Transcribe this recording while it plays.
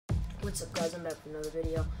What's up, guys? I'm back with another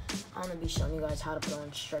video. I'm gonna be showing you guys how to put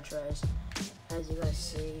on stretch razz. As you guys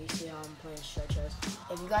see how I'm playing stretch razz.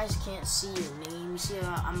 If you guys can't see your name, you see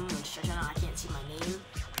how I'm on stretch razz, I can't see my name,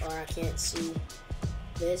 or I can't see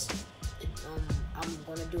this. I'm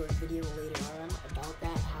gonna do a video later on about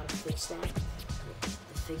that, how to fix that. To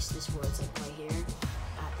fix this where it's like right here.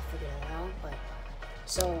 I have to figure that out. But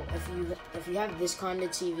so if you have this kind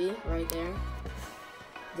of TV right there,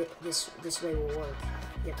 this way will work.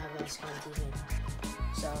 You have to have this kind of TV.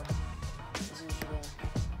 So this is what you do.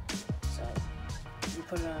 So you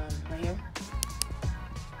put it on right here,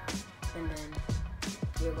 and then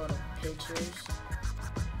you go to pictures.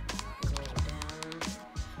 You go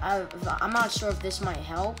down. I'm not sure if this might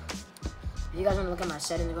help. If you guys want to look at my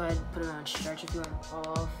settings, go ahead and put it on stretch if you want to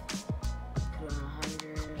off. Put it on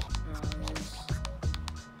 100.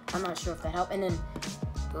 I'm not sure if that helped. And then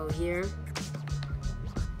go here.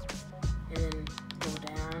 And then go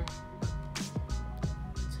down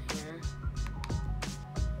to here.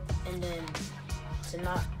 And then to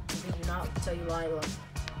not tell you why, look,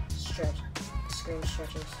 stretch. The screen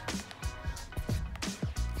stretches.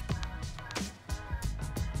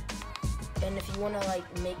 And if you want to like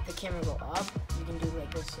make the camera go up, you can do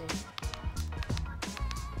like this. See?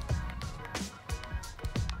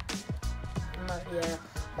 Yeah.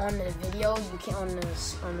 On the video, you can't. On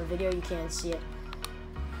the video, you can't see it.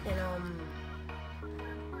 And